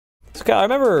So I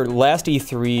remember last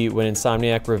E3 when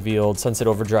Insomniac revealed Sunset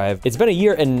Overdrive. It's been a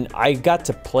year and I got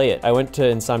to play it. I went to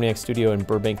Insomniac Studio in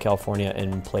Burbank, California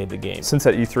and played the game. Since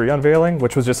that E3 unveiling,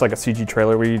 which was just like a CG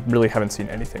trailer, we really haven't seen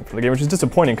anything from the game, which is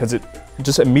disappointing because it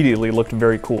just immediately looked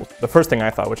very cool. The first thing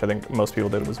I thought, which I think most people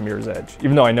did, was Mirror's Edge,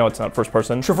 even though I know it's not first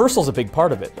person. Traversal's a big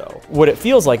part of it though. What it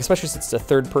feels like, especially since it's a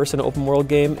third-person open world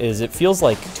game, is it feels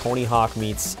like Tony Hawk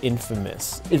meets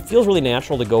Infamous. It feels really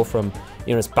natural to go from,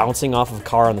 you know, just bouncing off of a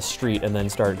car on the street and then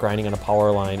start grinding on a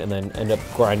power line and then end up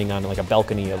grinding on like a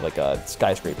balcony of like a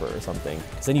skyscraper or something.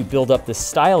 Because then you build up this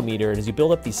style meter, and as you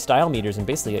build up these style meters and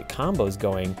basically get combos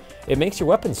going, it makes your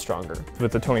weapons stronger.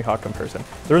 With the Tony Hawk comparison,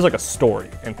 there is like a story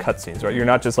and cutscenes, right? You're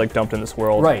not just like dumped in this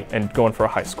world and going for a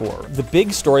high score. The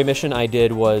big story mission I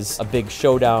did was a big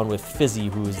showdown with Fizzy,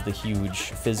 who's the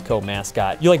huge Fizzco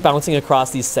mascot. You're like bouncing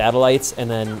across these satellites, and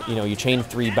then, you know, you chain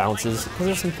 3 bounces because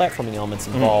there's some platforming elements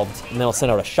involved, and then it'll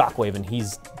send out a shockwave and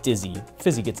he's dizzy.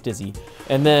 Fizzy gets dizzy.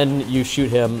 And then you shoot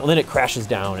him, and then it crashes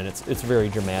down, and it's very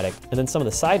dramatic. And then some of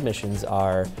the side missions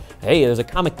are, hey, there's a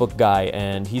comic book guy,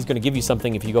 and he's gonna give you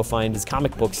something if you go find his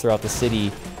comic books throughout the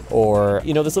city, or,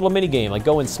 you know, this little mini game, like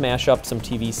go and smash up some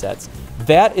TV sets.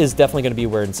 That is definitely gonna be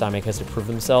where Insomniac has to prove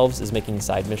themselves, is making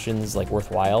side missions like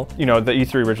worthwhile. You know, the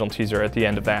E3 original teaser at the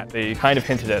end of that, they kind of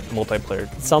hinted at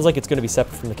multiplayer. It sounds like it's gonna be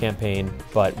separate from the campaign,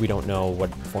 but we don't know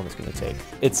what form it's gonna take.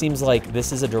 It seems like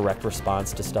this is a direct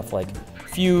response to stuff like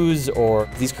Fuse, or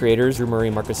these creators, Drew Murray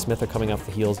and Marcus Smith, are coming off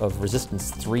the heels of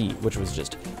Resistance 3, which was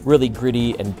just really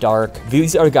gritty and dark.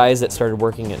 These are guys that started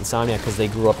working at Insomniac because they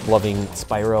grew up loving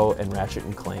Spyro and Ratchet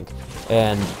and Clank,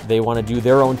 and they want to do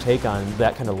their own take on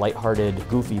that kind of lighthearted,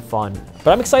 goofy fun.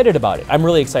 But I'm excited about it. I'm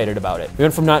really excited about it. We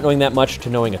went from not knowing that much to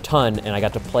knowing a ton, and I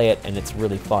got to play it, and it's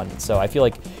really fun. So I feel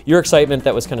like your excitement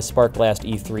that was kind of sparked last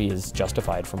E3 is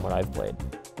justified from what I've played.